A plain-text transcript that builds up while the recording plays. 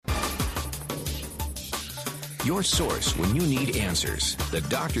Your source when you need answers. The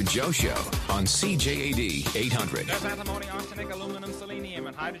Dr. Joe Show on CJAD 800. There's antimony, arsenic, aluminum, selenium,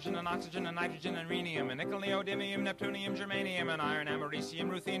 and hydrogen and oxygen and nitrogen and rhenium, and nickel, neodymium, neptunium, germanium, and iron,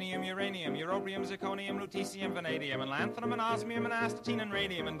 americium, ruthenium, uranium, europium, zirconium, lutetium, vanadium, and lanthanum, and osmium, and astatine, and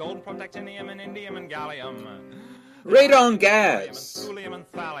radium, and gold, protactinium, and indium, and gallium. Radon gas.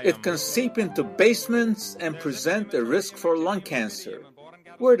 It can seep into basements and present a risk for lung cancer.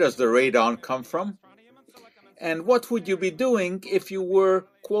 Where does the radon come from? And what would you be doing if you were,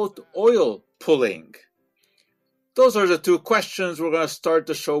 quote, oil pulling? Those are the two questions we're going to start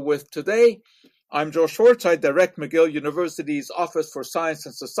the show with today. I'm Joe Schwartz. I direct McGill University's Office for Science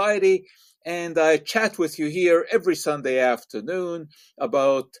and Society, and I chat with you here every Sunday afternoon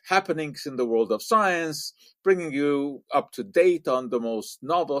about happenings in the world of science, bringing you up to date on the most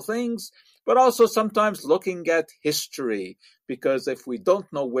novel things, but also sometimes looking at history, because if we don't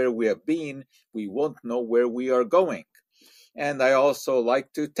know where we have been, we won't know where we are going. And I also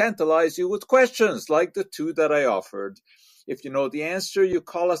like to tantalize you with questions like the two that I offered. If you know the answer, you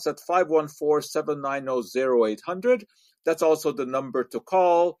call us at 514-790-0800. That's also the number to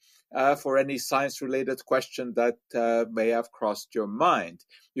call for any science-related question that may have crossed your mind.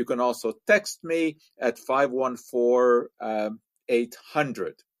 You can also text me at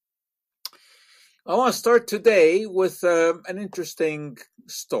 514-800. I want to start today with an interesting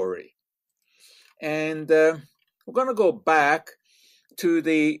story. And we're going to go back to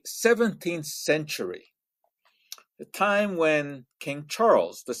the 17th century, the time when King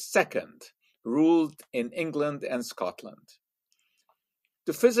Charles II ruled in England and Scotland.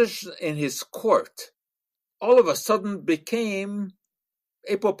 The physicians in his court all of a sudden became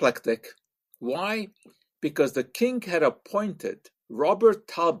apoplectic. Why? Because the king had appointed Robert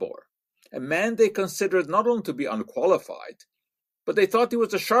Talbot, a man they considered not only to be unqualified, but they thought he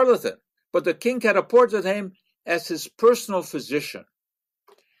was a charlatan. But the king had appointed him as his personal physician.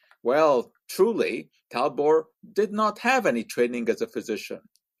 Well, truly, Talbot did not have any training as a physician.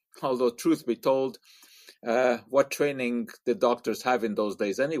 Although, truth be told, what training did doctors have in those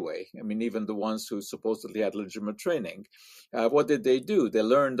days anyway? I mean, even the ones who supposedly had legitimate training. What did they do? They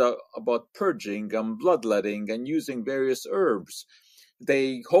learned about purging and bloodletting and using various herbs.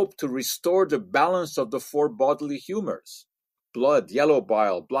 They hoped to restore the balance of the four bodily humors: blood, yellow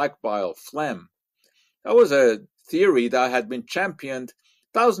bile, black bile, phlegm. That was a theory that had been championed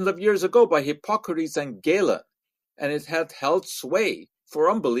thousands of years ago by Hippocrates and Galen, and it had held sway for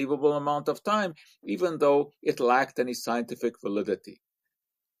an unbelievable amount of time, even though it lacked any scientific validity.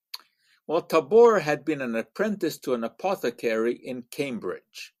 Well, Talbot had been an apprentice to an apothecary in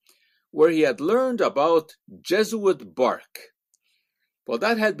Cambridge, where he had learned about Jesuit bark. Well,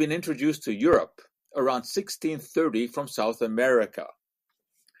 that had been introduced to Europe around 1630 from South America.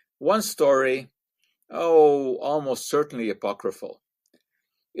 One story, almost certainly apocryphal,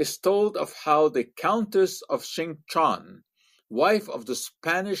 is told of how the Countess of Xinchuan, wife of the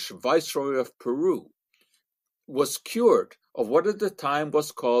Spanish Viceroy of Peru, was cured of what at the time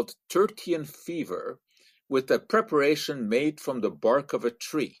was called tertian fever with a preparation made from the bark of a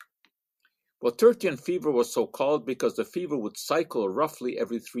tree. Well, tertian fever was so called because the fever would cycle roughly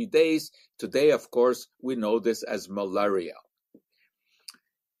every 3 days. Today, of course, we know this as malaria.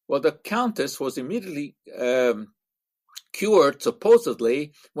 Well, the Countess was immediately cured,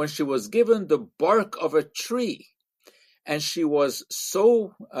 supposedly, when she was given the bark of a tree. And she was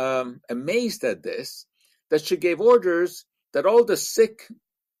so amazed at this that she gave orders that all the sick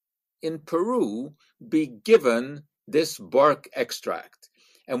in Peru be given this bark extract.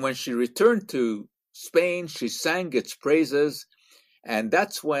 And when she returned to Spain, she sang its praises. And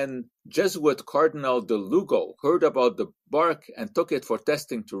that's when Jesuit Cardinal de Lugo heard about the bark and took it for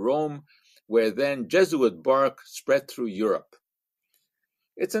testing to Rome, where then Jesuit bark spread through Europe.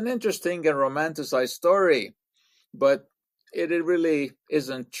 It's an interesting and romanticized story, but it really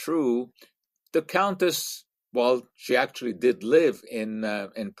isn't true. The Countess, well, she actually did live in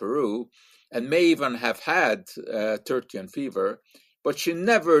Peru and may even have had tertian fever, but she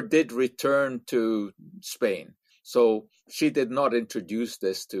never did return to Spain. So she did not introduce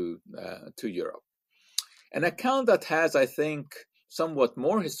this to Europe. An account that has, I think, somewhat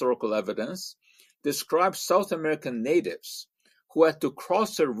more historical evidence describes South American natives who had to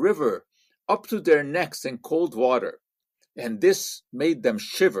cross a river up to their necks in cold water, and this made them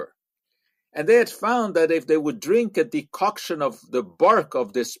shiver. And they had found that if they would drink a decoction of the bark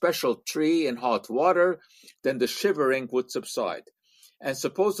of this special tree in hot water, then the shivering would subside. And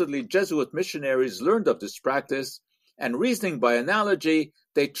supposedly Jesuit missionaries learned of this practice, and reasoning by analogy,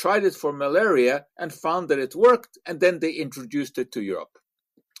 they tried it for malaria and found that it worked, and then they introduced it to Europe.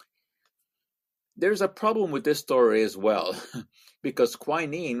 there's a problem with this story as well, because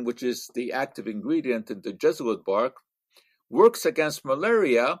quinine, which is the active ingredient in the Jesuit bark, works against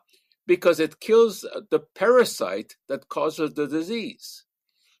malaria because it kills the parasite that causes the disease.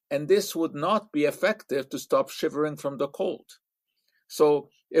 And this would not be effective to stop shivering from the cold. So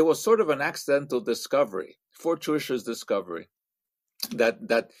it was sort of an accidental discovery, fortuitous discovery,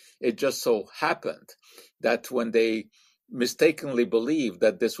 that it just so happened that when they mistakenly believed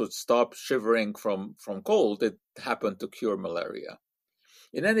that this would stop shivering from cold, it happened to cure malaria.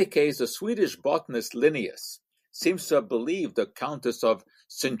 In any case, the Swedish botanist Linnaeus seems to have believed the Countess of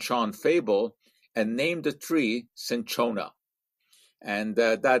Cinchon fable and named the tree cinchona. And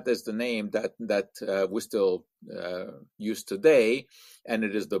that is the name that we still use today, and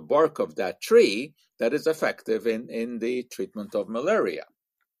it is the bark of that tree that is effective in the treatment of malaria.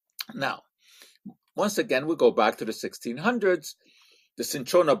 Now, once again, we go back to the 1600s. The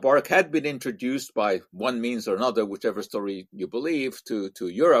cinchona bark had been introduced by one means or another, whichever story you believe, to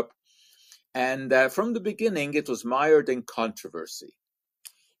Europe. And from the beginning, it was mired in controversy.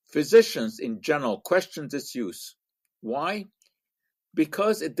 Physicians in general questioned its use. Why?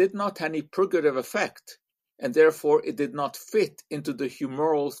 Because it did not have any purgative effect, and therefore it did not fit into the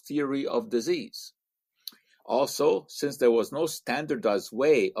humoral theory of disease. Also, since there was no standardized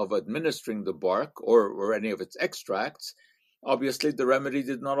way of administering the bark or any of its extracts, obviously the remedy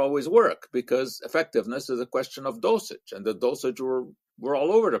did not always work, because effectiveness is a question of dosage, and the dosage were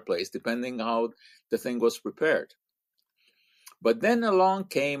all over the place, depending how the thing was prepared. But then along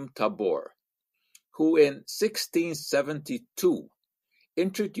came Tabor, who in 1672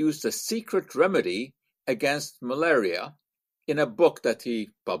 introduced a secret remedy against malaria in a book that he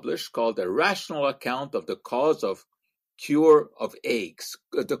published called A Rational Account of the Cause and Cure of Agues,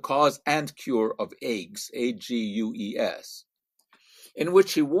 Agues, in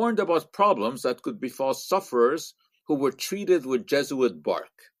which he warned about problems that could befall sufferers who were treated with Jesuit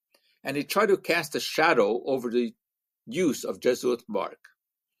bark. And he tried to cast a shadow over the use of Jesuit bark.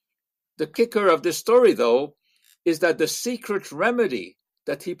 The kicker of this story, though, is that the secret remedy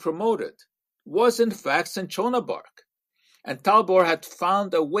that he promoted was in fact cinchona bark, and Talbot had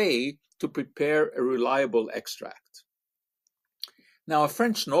found a way to prepare a reliable extract. Now, a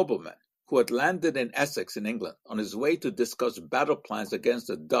French nobleman who had landed in Essex in England on his way to discuss battle plans against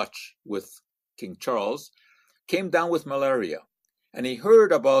the Dutch with King Charles came down with malaria, and he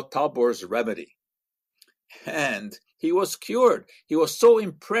heard about Talbor's remedy. And he was cured. He was so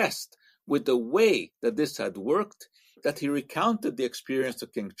impressed with the way that this had worked that he recounted the experience to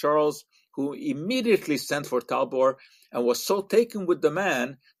King Charles, who immediately sent for Talbot and was so taken with the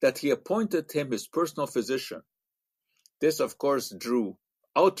man that he appointed him his personal physician. This, of course, drew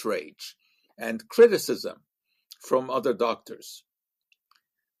outrage and criticism from other doctors.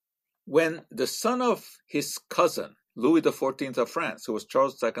 When the son of his cousin, Louis XIV of France, who was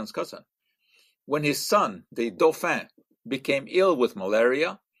Charles II's cousin, when his son, the Dauphin, became ill with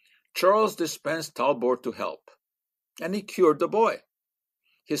malaria, Charles dispensed Talbot to help, and he cured the boy.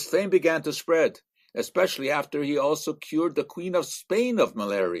 His fame began to spread, especially after he also cured the Queen of Spain of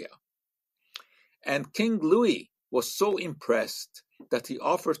malaria. And King Louis was so impressed that he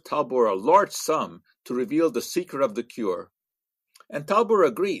offered Talbot a large sum to reveal the secret of the cure. And Talbot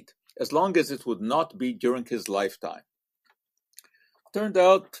agreed, as long as it would not be during his lifetime. Turned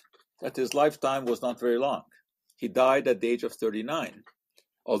out that his lifetime was not very long. He died at the age of 39.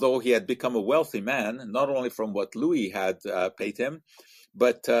 Although he had become a wealthy man, not only from what Louis had paid him,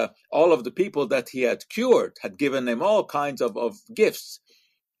 but all of the people that he had cured had given him all kinds of gifts.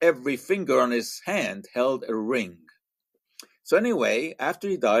 Every finger on his hand held a ring. So anyway, after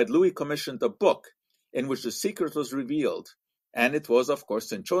he died, Louis commissioned a book in which the secret was revealed. And it was, of course,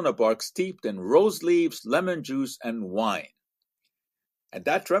 cinchona bark steeped in rose leaves, lemon juice, and wine. And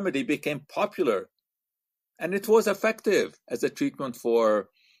that remedy became popular. And it was effective as a treatment for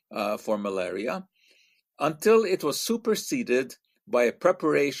malaria until it was superseded by a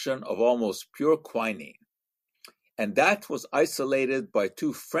preparation of almost pure quinine. And that was isolated by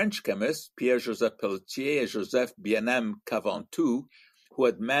two French chemists, Pierre-Joseph Pelletier and Joseph Bien-Aime Caventou, who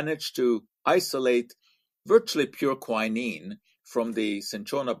had managed to isolate virtually pure quinine from the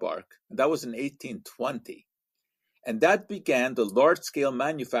cinchona bark. And that was in 1820. And that began the large-scale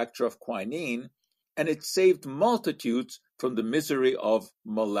manufacture of quinine, and it saved multitudes from the misery of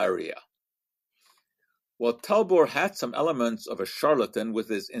malaria. While Talbot had some elements of a charlatan with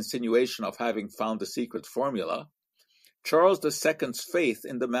his insinuation of having found the secret formula, Charles II's faith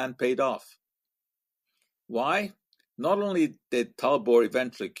in the man paid off. Why? Not only did Talbot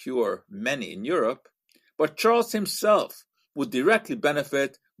eventually cure many in Europe, but Charles himself would directly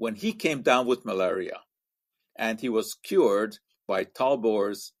benefit when he came down with malaria, and he was cured by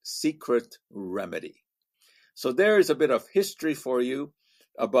Talbor's secret remedy. So there is a bit of history for you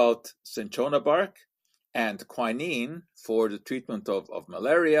about cinchona bark and quinine for the treatment of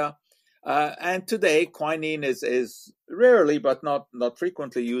malaria. And today, quinine is rarely, but not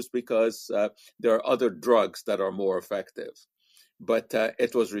frequently used, because there are other drugs that are more effective. But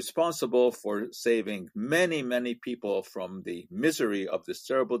it was responsible for saving many, many people from the misery of this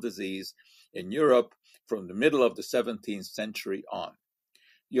terrible disease in Europe from the middle of the 17th century on.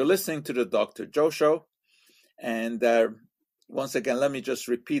 You're listening to the Dr. Joe Show. And once again, let me just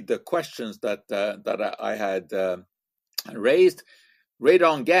repeat the questions that I had raised.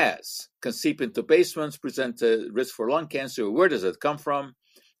 Radon gas can seep into basements, present a risk for lung cancer. Where does it come from?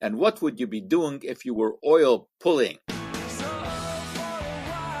 And what would you be doing if you were oil pulling?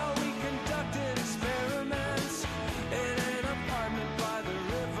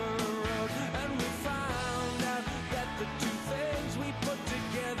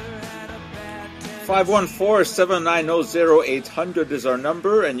 Five 514-790-0800 is our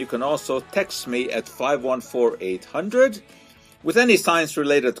number, and you can also text me at 514-800 with any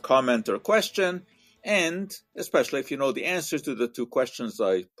science-related comment or question, and especially if you know the answers to the two questions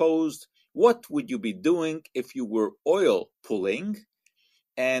I posed. What would you be doing if you were oil pulling?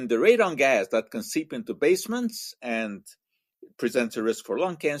 And the radon gas that can seep into basements and presents a risk for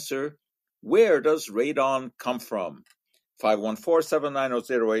lung cancer, where does radon come from?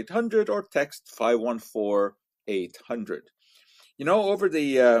 514-790-0800 or text 514-800. You know, over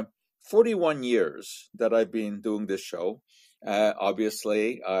the 41 years that I've been doing this show,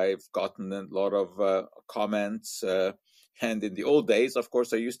 obviously I've gotten a lot of comments, and in the old days, of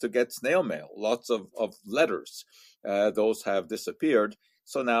course, I used to get snail mail, lots of letters. Those have disappeared,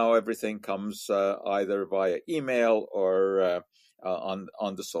 so now everything comes either via email or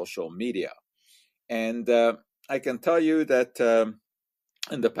on the social media. And I can tell you that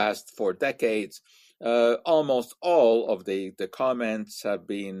in the past 4 decades, almost all of the comments have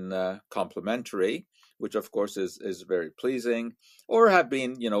been complimentary, which of course is very pleasing, or have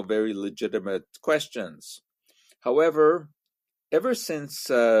been, very legitimate questions. However, ever since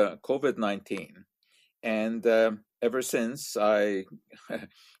COVID-19, and ever since I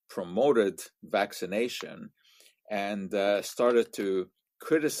promoted vaccination and started to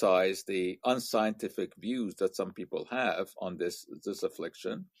criticize the unscientific views that some people have on this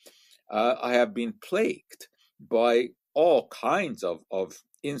affliction, I have been plagued by all kinds of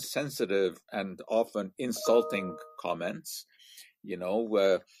insensitive and often insulting comments,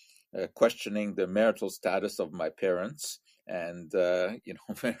 questioning the marital status of my parents, and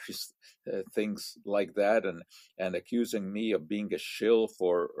various things like that, and accusing me of being a shill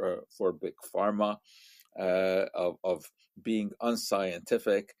for big pharma, of being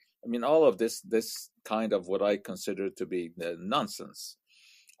unscientific. I mean, all of this kind of what I consider to be nonsense.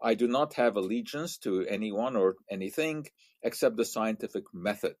 I do not have allegiance to anyone or anything except the scientific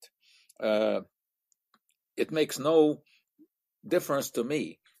method. It makes no difference to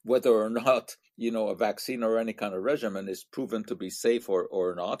me whether or not, a vaccine or any kind of regimen is proven to be safe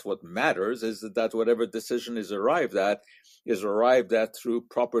or not. What matters is that whatever decision is arrived at through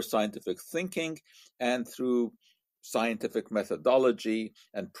proper scientific thinking and through scientific methodology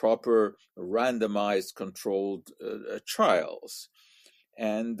and proper randomized controlled trials.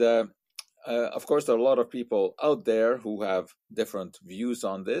 And of course, there are a lot of people out there who have different views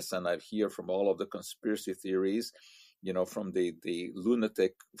on this, and I hear from all of the conspiracy theories, from the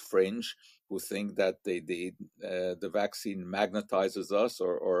lunatic fringe, who think that the vaccine magnetizes us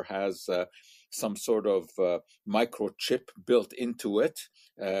or has some sort of microchip built into it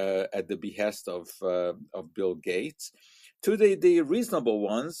at the behest of Bill Gates, to the reasonable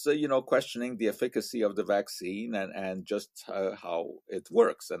ones, questioning the efficacy of the vaccine and just how it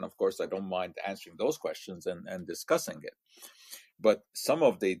works. And of course, I don't mind answering those questions and discussing it. But some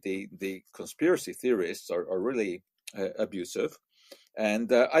of the conspiracy theorists are really abusive.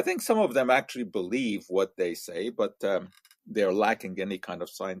 And I think some of them actually believe what they say, but they're lacking any kind of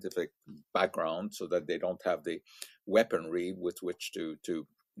scientific background, so that they don't have the weaponry with which to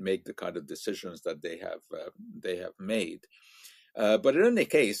make the kind of decisions that they have made. But in any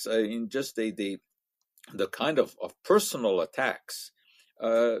case, in just the kind of personal attacks,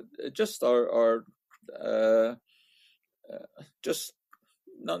 just are just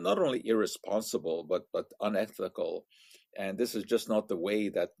not only irresponsible but unethical. And this is just not the way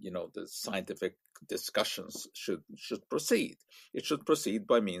that the scientific discussions should proceed. It should proceed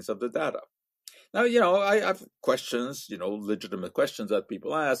by means of the data. Now, I have questions, legitimate questions that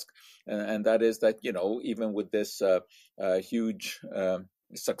people ask, and that is that, even with this huge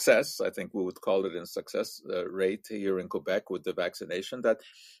success, I think we would call it in success rate here in Quebec with the vaccination, that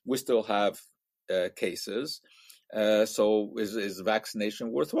we still have cases. So is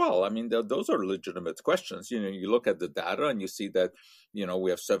vaccination worthwhile? I mean, those are legitimate questions. You look at the data and you see that, we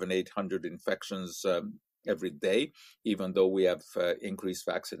have 700-800 infections every day, even though we have increased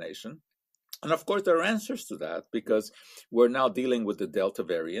vaccination. And of course, there are answers to that because we're now dealing with the Delta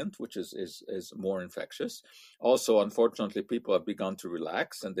variant, which is more infectious. Also, unfortunately, people have begun to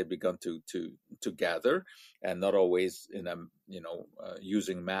relax and they've begun to gather, and not always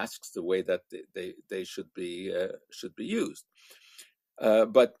using masks the way that they should be used.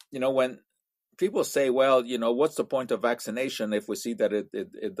 But when people say, well, what's the point of vaccination if we see that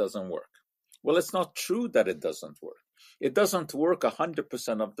it doesn't work? Well, it's not true that it doesn't work. It doesn't work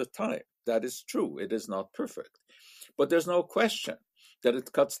 100% of the time. That is true. It is not perfect. But there's no question that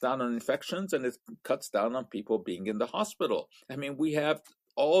it cuts down on infections and it cuts down on people being in the hospital. I mean, we have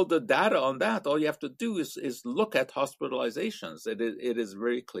all the data on that. All you have to do is look at hospitalizations. It is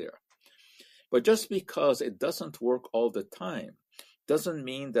very clear. But just because it doesn't work all the time doesn't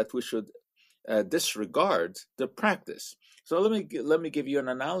mean that we should disregard the practice. So let me give you an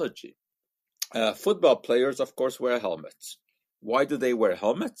analogy. Football players, of course, wear helmets. Why do they wear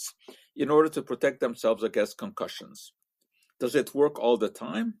helmets? In order to protect themselves against concussions. Does it work all the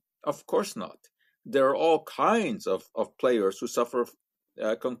time? Of course not. There are all kinds of players who suffer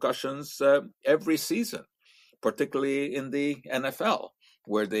concussions every season, particularly in the NFL,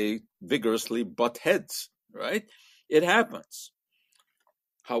 where they vigorously butt heads, right? It happens.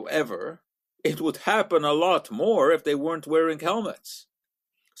 However, it would happen a lot more if they weren't wearing helmets.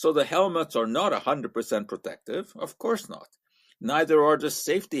 So the helmets are not 100% protective, of course not. Neither are the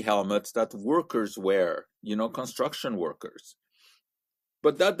safety helmets that workers wear, construction workers.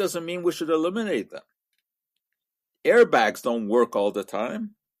 But that doesn't mean we should eliminate them. Airbags don't work all the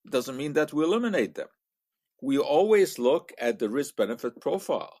time. Doesn't mean that we eliminate them. We always look at the risk-benefit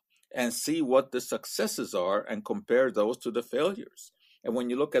profile and see what the successes are and compare those to the failures. And when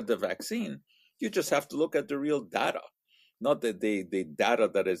you look at the vaccine, you just have to look at the real data. Not the data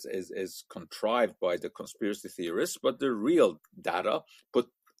that is contrived by the conspiracy theorists, but the real data put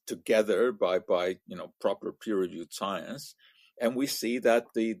together by proper peer-reviewed science, and we see that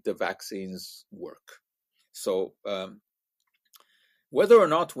the vaccines work. So whether or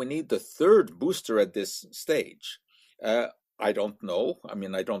not we need the third booster at this stage, I don't know. I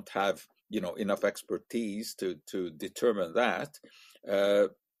mean, I don't have enough expertise to determine that.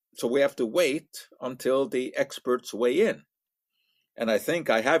 So we have to wait until the experts weigh in. And I think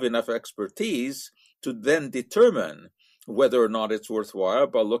I have enough expertise to then determine whether or not it's worthwhile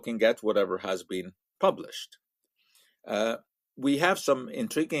by looking at whatever has been published. We have some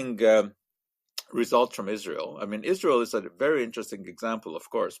intriguing results from Israel. I mean, Israel is a very interesting example, of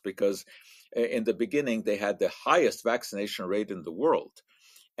course, because in the beginning they had the highest vaccination rate in the world.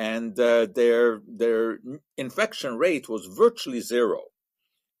 And their infection rate was virtually zero.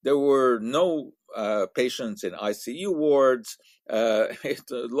 There were no patients in ICU wards.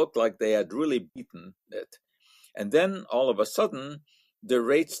 It looked like they had really beaten it. And then all of a sudden, the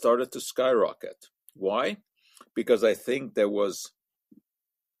rate started to skyrocket. Why? Because I think there was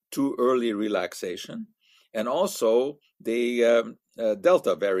too early relaxation. And also, the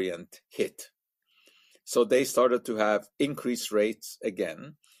Delta variant hit. So they started to have increased rates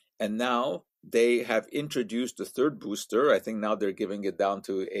again. And now they have introduced the third booster. I think now they're giving it down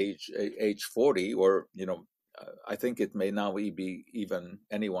to age 40, or I think it may now be even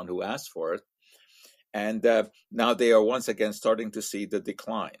anyone who asks for it. And now they are once again starting to see the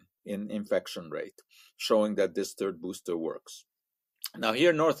decline in infection rate, showing that this third booster works. Now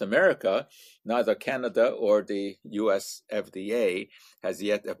here in North America, neither Canada or the US FDA has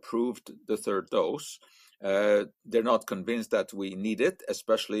yet approved the third dose. They're not convinced that we need it,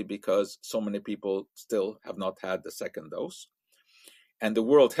 especially because so many people still have not had the second dose. And the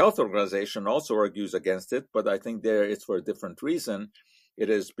World Health Organization also argues against it, but I think there it's for a different reason. It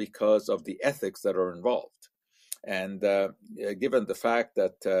is because of the ethics that are involved. And given the fact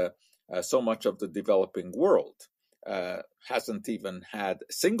that so much of the developing world hasn't even had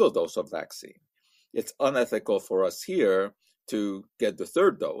a single dose of vaccine, it's unethical for us here to get the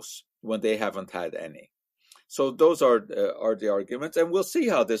third dose when they haven't had any. So those are the arguments, and we'll see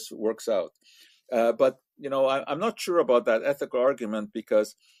how this works out. But I'm not sure about that ethical argument,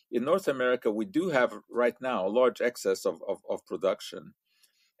 because in North America we do have right now a large excess of production,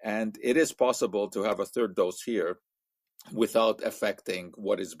 and it is possible to have a third dose here without affecting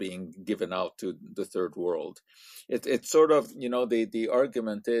what is being given out to the third world. It's sort of, the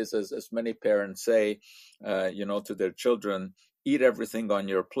argument is, as many parents say, to their children, eat everything on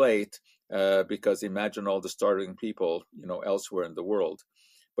your plate, because imagine all the starving people, elsewhere in the world.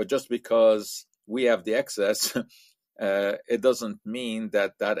 But just because we have the excess, it doesn't mean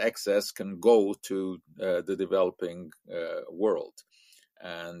that excess can go to the developing world.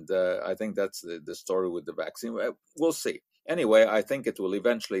 And I think that's the story with the vaccine. We'll see. Anyway, I think it will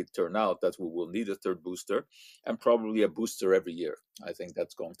eventually turn out that we will need a third booster, and probably a booster every year. I think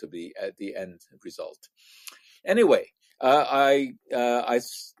that's going to be at the end result. Anyway, I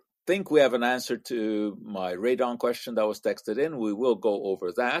think we have an answer to my radon question that was texted in. We will go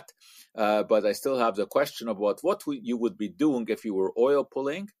over that, but I still have the question about what you would be doing if you were oil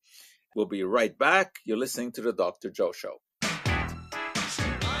pulling. We'll be right back. You're listening to the Dr. Joe Show.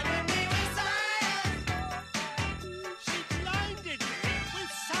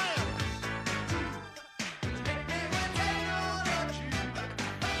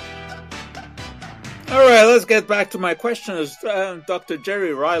 All right, let's get back to my questions. Dr.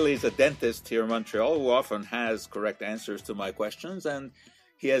 Jerry Riley is a dentist here in Montreal who often has correct answers to my questions, and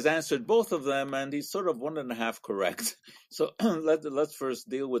he has answered both of them, and he's sort of 1.5 correct. So let's first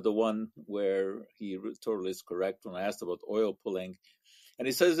deal with the one where he totally is correct when I asked about oil pulling. And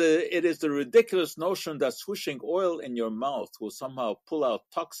he says, it is the ridiculous notion that swishing oil in your mouth will somehow pull out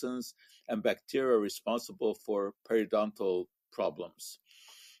toxins and bacteria responsible for periodontal problems.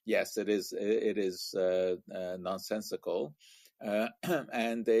 Yes, it is. It is nonsensical,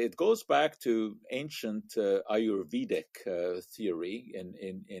 and it goes back to ancient Ayurvedic theory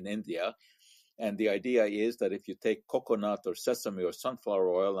in India. And the idea is that if you take coconut or sesame or sunflower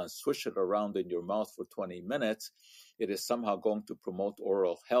oil and swish it around in your mouth for 20 minutes, it is somehow going to promote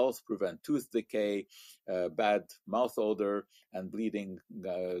oral health, prevent tooth decay, bad mouth odor, and bleeding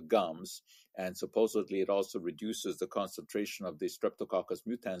gums. And supposedly it also reduces the concentration of the Streptococcus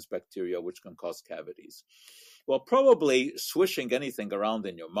mutans bacteria, which can cause cavities. Well, probably swishing anything around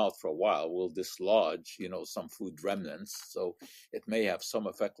in your mouth for a while will dislodge, some food remnants. So it may have some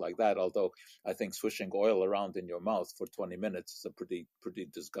effect like that, although I think swishing oil around in your mouth for 20 minutes is a pretty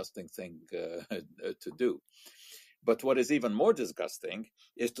disgusting thing to do. But what is even more disgusting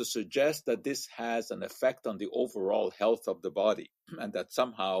is to suggest that this has an effect on the overall health of the body, and that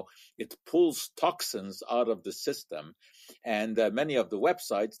somehow it pulls toxins out of the system. And many of the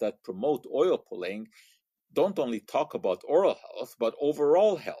websites that promote oil pulling don't only talk about oral health, but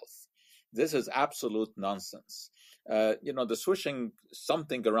overall health. This is absolute nonsense. The swishing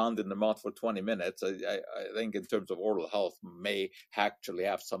something around in the mouth for 20 minutes, I think in terms of oral health may actually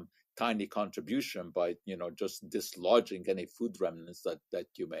have some tiny contribution by, just dislodging any food remnants that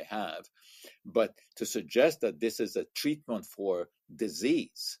you may have. But to suggest that this is a treatment for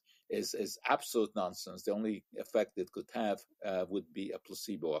disease is absolute nonsense. The only effect it could have would be a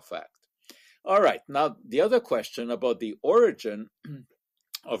placebo effect. All right, now the other question about the origin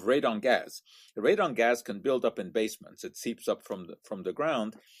of radon gas. The radon gas can build up in basements. It seeps up from the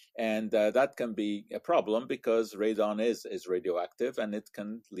ground, and that can be a problem because radon is radioactive, and it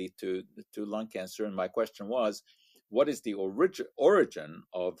can lead to lung cancer. And my question was, what is the origin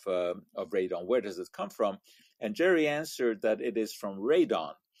of radon? Where does it come from? And Jerry answered that it is from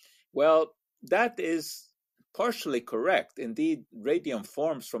radon. Well, that is partially correct. Indeed, radium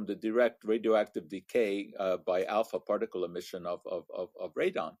forms from the direct radioactive decay by alpha particle emission of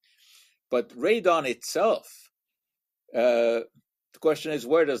radon. But radon itself, the question is,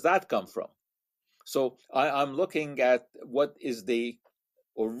 where does that come from? So I'm looking at what is the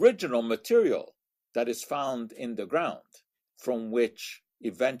original material that is found in the ground from which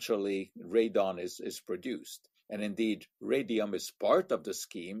eventually radon is produced. And indeed, radium is part of the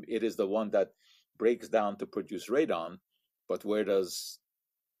scheme. It is the one that breaks down to produce radon, but where does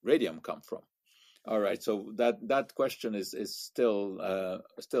radium come from? All right, so that question is still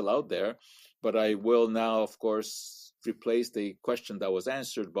out there, but I will now, of course, replace the question that was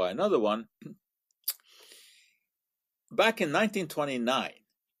answered by another one. Back in 1929,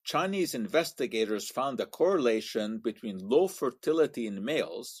 Chinese investigators found a correlation between low fertility in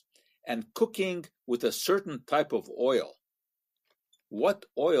males and cooking with a certain type of oil. What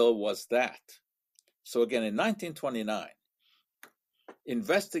oil was that? So again, in 1929,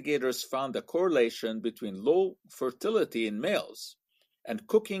 investigators found a correlation between low fertility in males and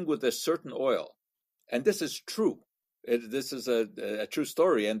cooking with a certain oil. And this is true. This is a true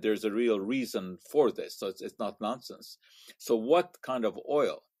story, and there's a real reason for this. So it's not nonsense. So what kind of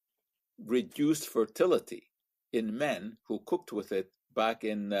oil reduced fertility in men who cooked with it back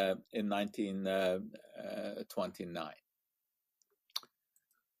in 1929?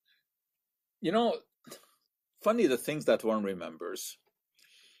 Funny the things that one remembers.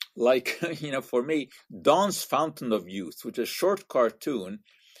 Like, for me, Don's Fountain of Youth, which is a short cartoon,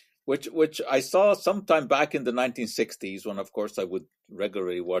 which I saw sometime back in the 1960s, when, of course, I would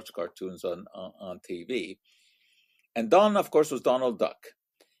regularly watch cartoons on TV. And Don, of course, was Donald Duck.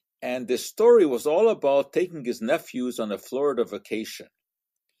 And the story was all about taking his nephews on a Florida vacation.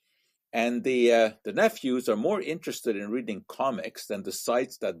 And the nephews are more interested in reading comics than the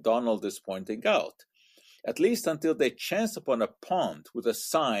sights that Donald is pointing out, at least until they chance upon a pond with a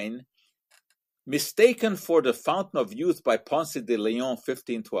sign, "Mistaken for the Fountain of Youth by Ponce de Leon,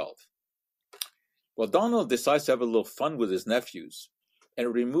 1512. Well, Donald decides to have a little fun with his nephews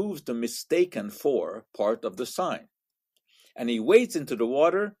and removes the "mistaken for" part of the sign. And he wades into the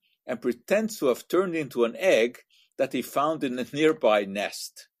water and pretends to have turned into an egg that he found in a nearby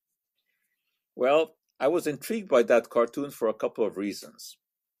nest. Well, I was intrigued by that cartoon for a couple of reasons.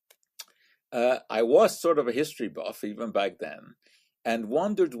 I was sort of a history buff even back then, and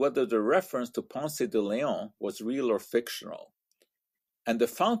wondered whether the reference to Ponce de Leon was real or fictional. And the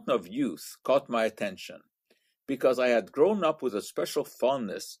Fountain of Youth caught my attention, because I had grown up with a special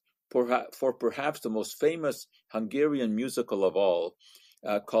fondness for perhaps the most famous Hungarian musical of all,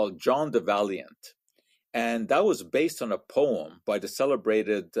 called John the Valiant. And that was based on a poem by the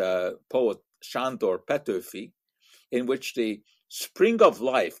celebrated poet Sándor Petőfi, in which the spring of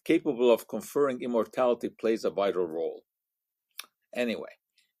life capable of conferring immortality plays a vital role. Anyway,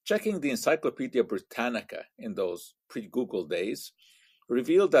 checking the Encyclopedia Britannica in those pre-Google days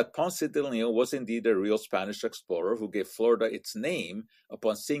revealed that Ponce de Leon was indeed a real Spanish explorer who gave Florida its name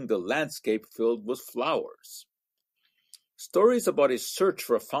upon seeing the landscape filled with flowers. Stories about his search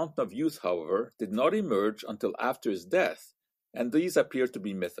for a fountain of youth, however, did not emerge until after his death, and these appear to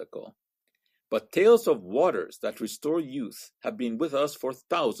be mythical. But tales of waters that restore youth have been with us for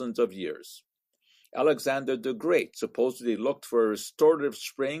thousands of years. Alexander the Great supposedly looked for a restorative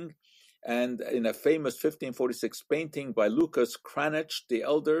spring, and in a famous 1546 painting by Lucas Cranach the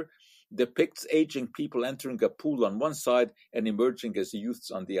Elder, depicts aging people entering a pool on one side and emerging as youths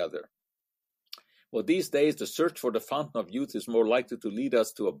on the other. Well, these days, the search for the fountain of youth is more likely to lead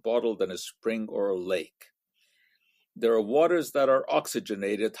us to a bottle than a spring or a lake. There are waters that are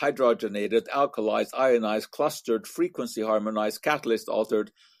oxygenated, hydrogenated, alkalized, ionized, clustered, frequency harmonized, catalyst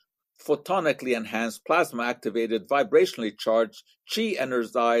altered, photonically enhanced, plasma activated, vibrationally charged, chi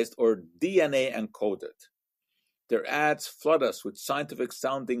energized, or DNA encoded. Their ads flood us with scientific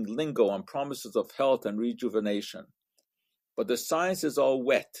sounding lingo and promises of health and rejuvenation. But the science is all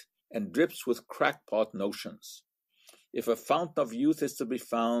wet and drips with crackpot notions. If a fountain of youth is to be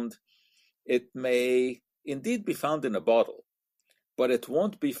found, it may indeed be found in a bottle, but it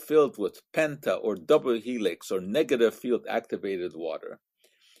won't be filled with penta or double helix or negative field activated water.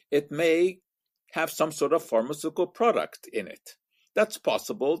 It may have some sort of pharmaceutical product in it. That's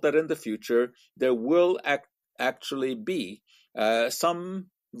possible that in the future there will actually be some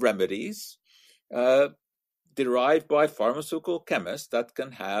remedies derived by pharmaceutical chemists that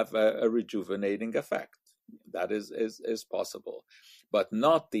can have a rejuvenating effect. That is possible, but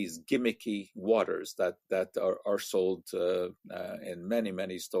not these gimmicky waters that are sold in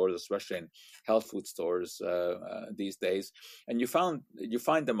many stores, especially in health food stores these days. And you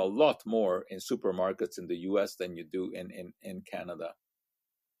find them a lot more in supermarkets in the U.S. than you do in Canada.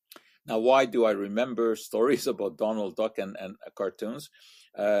 Now, why do I remember stories about Donald Duck and cartoons?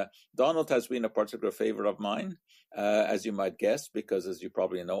 Donald has been a particular favorite of mine, as you might guess, because as you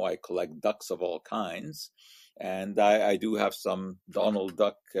probably know, I collect ducks of all kinds. And I do have some Donald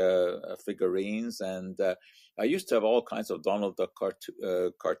Duck figurines, and I used to have all kinds of Donald Duck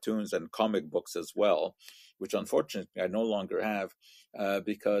cartoons and comic books as well, which unfortunately I no longer have,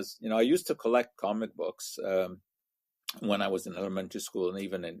 because I used to collect comic books when I was in elementary school and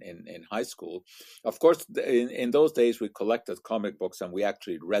even in high school. Of course, in those days, we collected comic books and we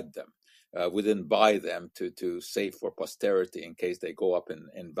actually read them. We didn't buy them to save for posterity in case they go up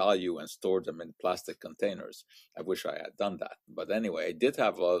in value and store them in plastic containers. I wish I had done that. But anyway, I did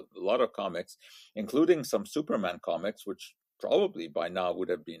have a lot of comics, including some Superman comics, which probably by now would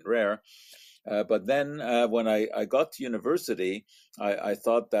have been rare. But then when I got to university, I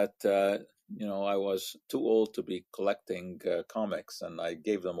thought that I was too old to be collecting comics, and I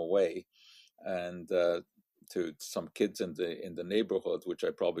gave them away, and to some kids in the neighborhood, which I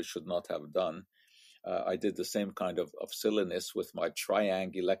probably should not have done. I did the same kind of silliness with my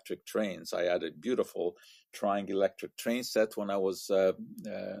Triang electric trains. I had a beautiful Triang electric train set when I was,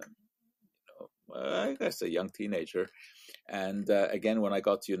 I guess, a young teenager. And again, when I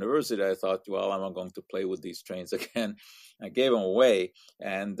got to university, I thought, well, I'm not going to play with these trains again. I gave them away.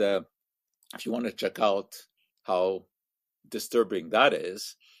 And if you want to check out how disturbing that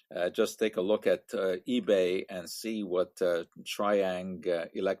is, Just take a look at eBay and see what Triang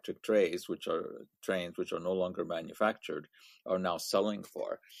electric trains, which are no longer manufactured, are now selling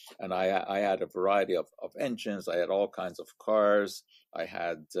for. And I had a variety of engines. I had all kinds of cars. I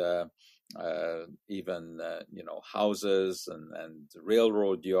had even houses and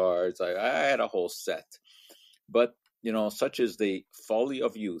railroad yards. I had a whole set. But such is the folly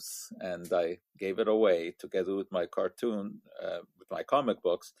of youth, and I gave it away together with my cartoon, with my comic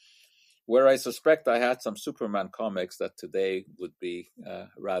books, where I suspect I had some Superman comics that today would be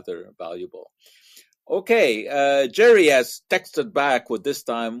rather valuable. Okay, Jerry has texted back with this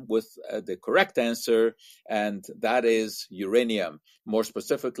time with the correct answer, and that is uranium, more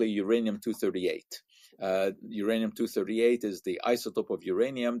specifically uranium-238. Uranium-238 is the isotope of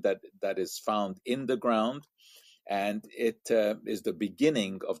uranium that is found in the ground. And it is the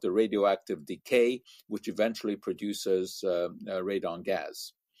beginning of the radioactive decay, which eventually produces radon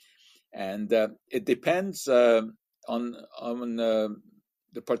gas. And it depends on the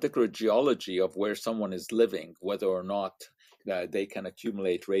particular geology of where someone is living, whether or not they can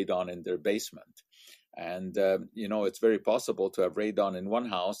accumulate radon in their basement. And, it's very possible to have radon in one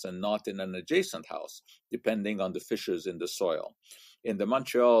house and not in an adjacent house, depending on the fissures in the soil. In the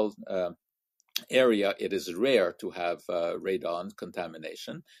Montreal area, it is rare to have radon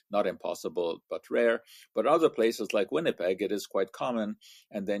contamination, not impossible, but rare. But other places like Winnipeg, it is quite common,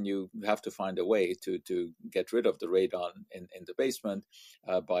 and then you have to find a way to get rid of the radon in the basement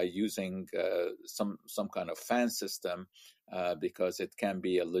by using some kind of fan system, because it can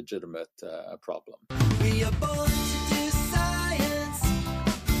be a legitimate problem. We are born to do science.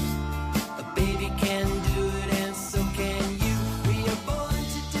 A baby can do it, and so can you. We are born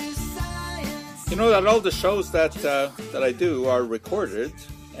to do science. You know that all the shows that I do are recorded,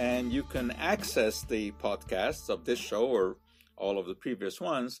 and you can access the podcasts of this show or all of the previous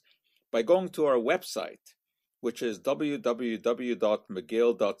ones by going to our website, which is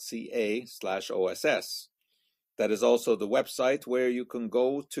www.mcgill.ca/OSS. That is also the website where you can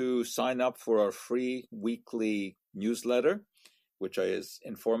go to sign up for our free weekly newsletter, which is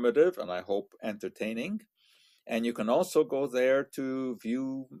informative and I hope entertaining. And you can also go there to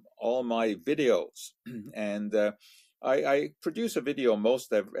view all my videos. And I produce a video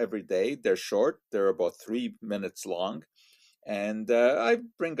most every day. They're short. They're about 3 minutes long. And I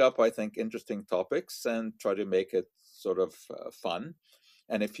bring up, I think, interesting topics and try to make it sort of fun.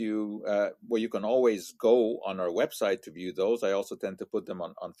 And if you, you can always go on our website to view those. I also tend to put them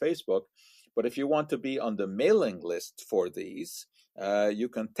on Facebook. But if you want to be on the mailing list for these, you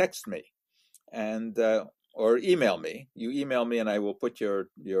can text me and or email me. You email me and I will put your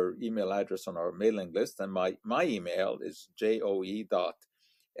email address on our mailing list. And my email is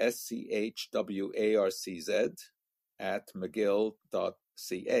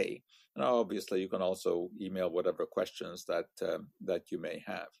joe.schwarcz@mcgill.ca. And obviously, you can also email whatever questions that you may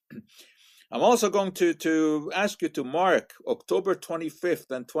have. I'm also going to ask you to mark October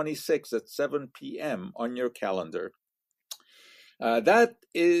 25th and 26th at 7 p.m. on your calendar. That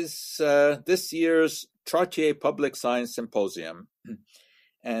is this year's Trottier Public Science Symposium.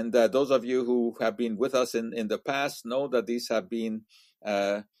 And those of you who have been with us in the past know that these have been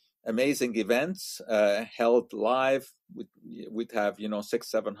amazing events held live. We'd have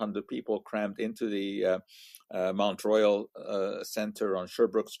 600-700 people crammed into the Mount Royal Center on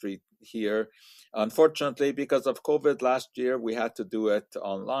Sherbrooke Street here. Unfortunately, because of COVID last year, we had to do it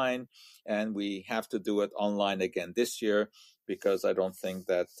online, and we have to do it online again this year, because I don't think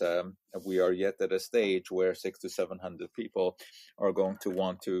that we are yet at a stage where 600 to 700 people are going to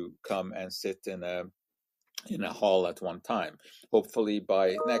want to come and sit in a hall at one time. Hopefully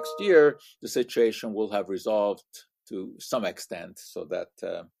by next year, the situation will have resolved to some extent so that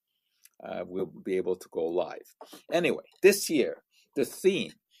we'll be able to go live. Anyway, this year, the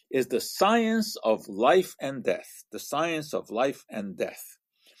theme is the science of life and death. The science of life and death.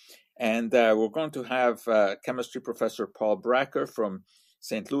 And we're going to have chemistry professor Paul Bracker from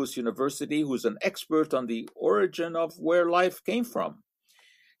St. Louis University, who's an expert on the origin of where life came from.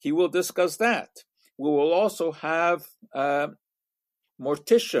 He will discuss that. We will also have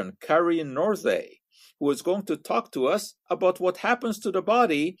mortician Carrie Northey, who is going to talk to us about what happens to the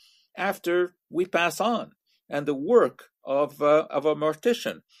body after we pass on, and the work of a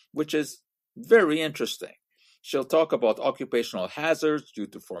mortician, which is very interesting. She'll talk about occupational hazards due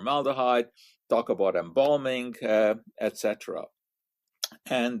to formaldehyde, talk about embalming, etc.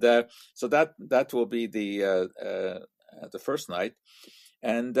 And so that will be the first night.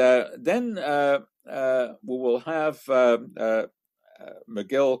 And then we will have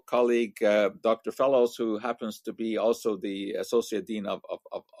McGill colleague, Dr. Fellows, who happens to be also the Associate Dean of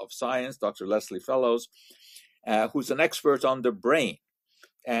Science, Dr. Leslie Fellows, who's an expert on the brain.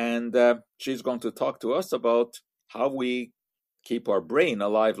 And she's going to talk to us about how we keep our brain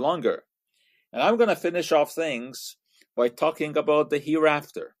alive longer. And I'm going to finish off things by talking about the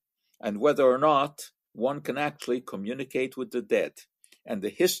hereafter and whether or not one can actually communicate with the dead and the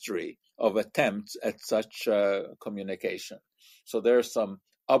history of attempts at such communication. So there's some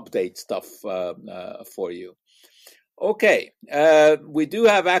update stuff for you. Okay, we do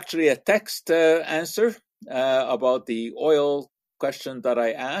have actually a text answer about the oil question that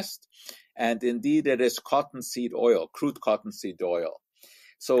I asked, and indeed it is cottonseed oil, crude cottonseed oil.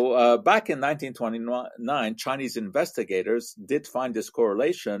 So back in 1929, Chinese investigators did find this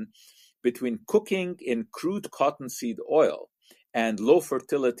correlation between cooking in crude cottonseed oil and low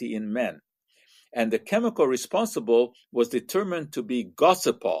fertility in men. And the chemical responsible was determined to be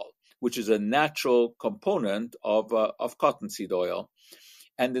gossypol, which is a natural component of cottonseed oil.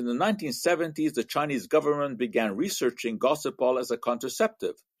 And in the 1970s, the Chinese government began researching gossypol as a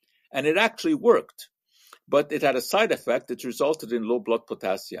contraceptive. And it actually worked. But it had a side effect that resulted in low blood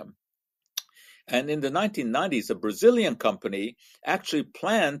potassium. And in the 1990s, a Brazilian company actually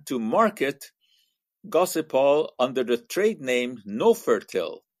planned to market gossypol under the trade name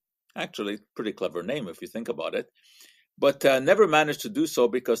Nofertil. Actually, pretty clever name if you think about it. But never managed to do so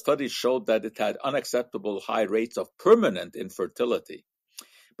because studies showed that it had unacceptable high rates of permanent infertility.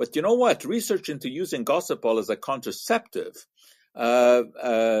 But you know what? Research into using gossypol as a contraceptive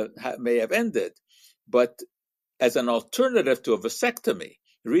may have ended. But as an alternative to a vasectomy,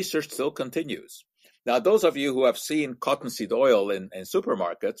 research still continues. Now, those of you who have seen cottonseed oil in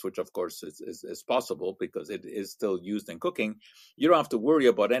supermarkets, which of course is possible because it is still used in cooking, you don't have to worry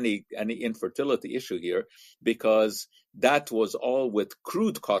about any infertility issue here because that was all with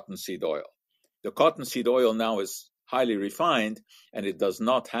crude cottonseed oil. The cottonseed oil now is highly refined and it does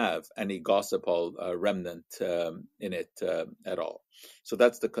not have any gossypol remnant in it at all. So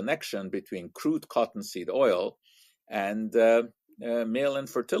that's the connection between crude cottonseed oil and male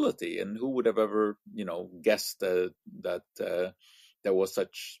infertility, and who would have ever, guessed that there was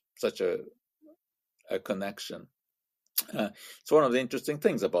such a connection? It's one of the interesting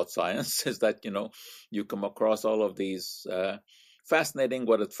things about science is that you come across all of these fascinating,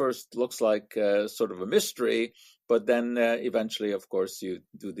 what at first looks like sort of a mystery, but then eventually, of course, you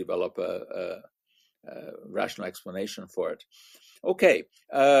do develop a rational explanation for it. Okay,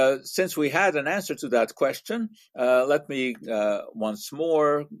 since we had an answer to that question, let me once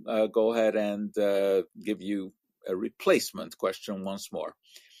more go ahead and give you a replacement question once more.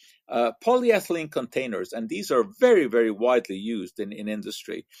 Polyethylene containers, and these are very, very widely used in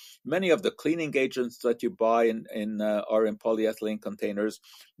industry. Many of the cleaning agents that you buy are in polyethylene containers.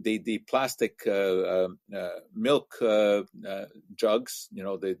 The plastic milk jugs,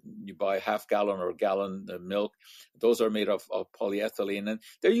 you buy half-gallon or gallon milk, those are made of polyethylene, and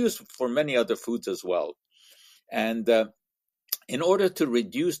they're used for many other foods as well. And in order to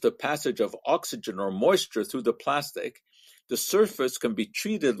reduce the passage of oxygen or moisture through the plastic, the surface can be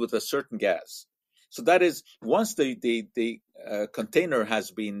treated with a certain gas. So that is, once the container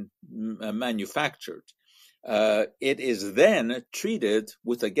has been manufactured, it is then treated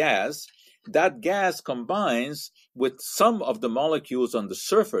with a gas. That gas combines with some of the molecules on the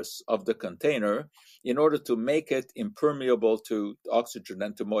surface of the container in order to make it impermeable to oxygen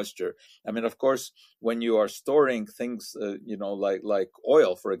and to moisture. I mean, of course, when you are storing things, like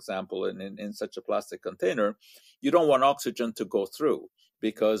oil, for example, in such a plastic container, you don't want oxygen to go through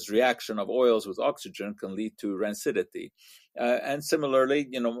because reaction of oils with oxygen can lead to rancidity. And similarly,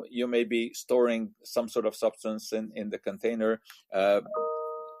 you may be storing some sort of substance in the container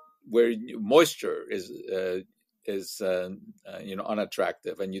where moisture is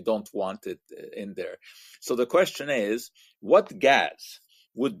unattractive, and you don't want it in there. So the question is, what gas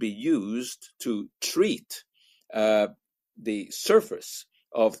would be used to treat the surface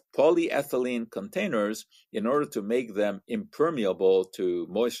of polyethylene containers in order to make them impermeable to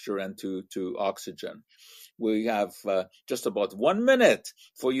moisture and to oxygen? We have just about 1 minute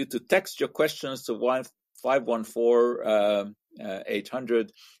for you to text your questions to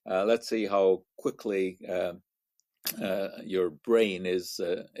 514-800. Let's see how quickly your brain is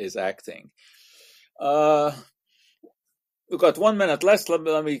acting. We've got 1 minute left.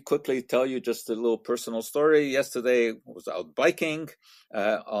 Let me quickly tell you just a little personal story. Yesterday, I was out biking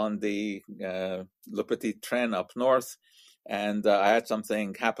on the Le Petit Train up north, and I had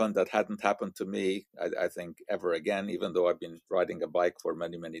something happen that hadn't happened to me, I think, ever again, even though I've been riding a bike for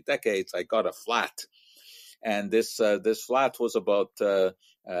many, many decades. I got a flat. and this flat was about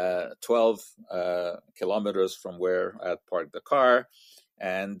 12 kilometers from where I had parked the car.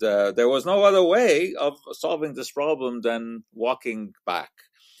 And there was no other way of solving this problem than walking back.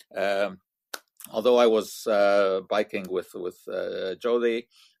 Although I was biking with Jodie,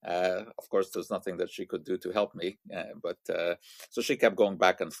 of course, there's nothing that she could do to help me. But so she kept going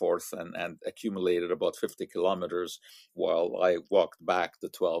back and forth and accumulated about 50 kilometers while I walked back the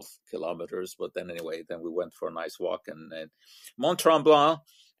 12 kilometers. But then anyway, then we went for a nice walk in Mont Tremblant,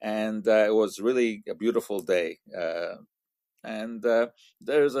 and it was really a beautiful day. And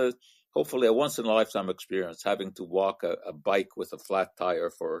there's hopefully a once-in-a-lifetime experience having to walk a bike with a flat tire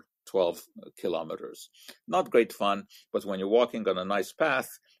for 12 kilometers. Not great fun, but when you're walking on a nice path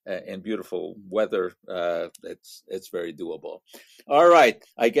in beautiful weather, it's very doable. All right,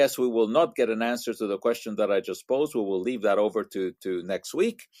 I guess we will not get an answer to the question that I just posed. We will leave that over to next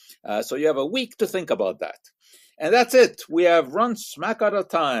week. So you have a week to think about that. And that's it. We have run smack out of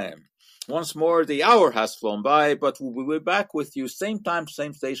time. Once more, the hour has flown by, but we'll be back with you same time,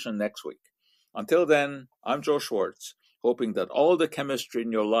 same station next week. Until then, I'm Joe Schwartz, hoping that all the chemistry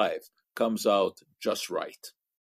in your life comes out just right.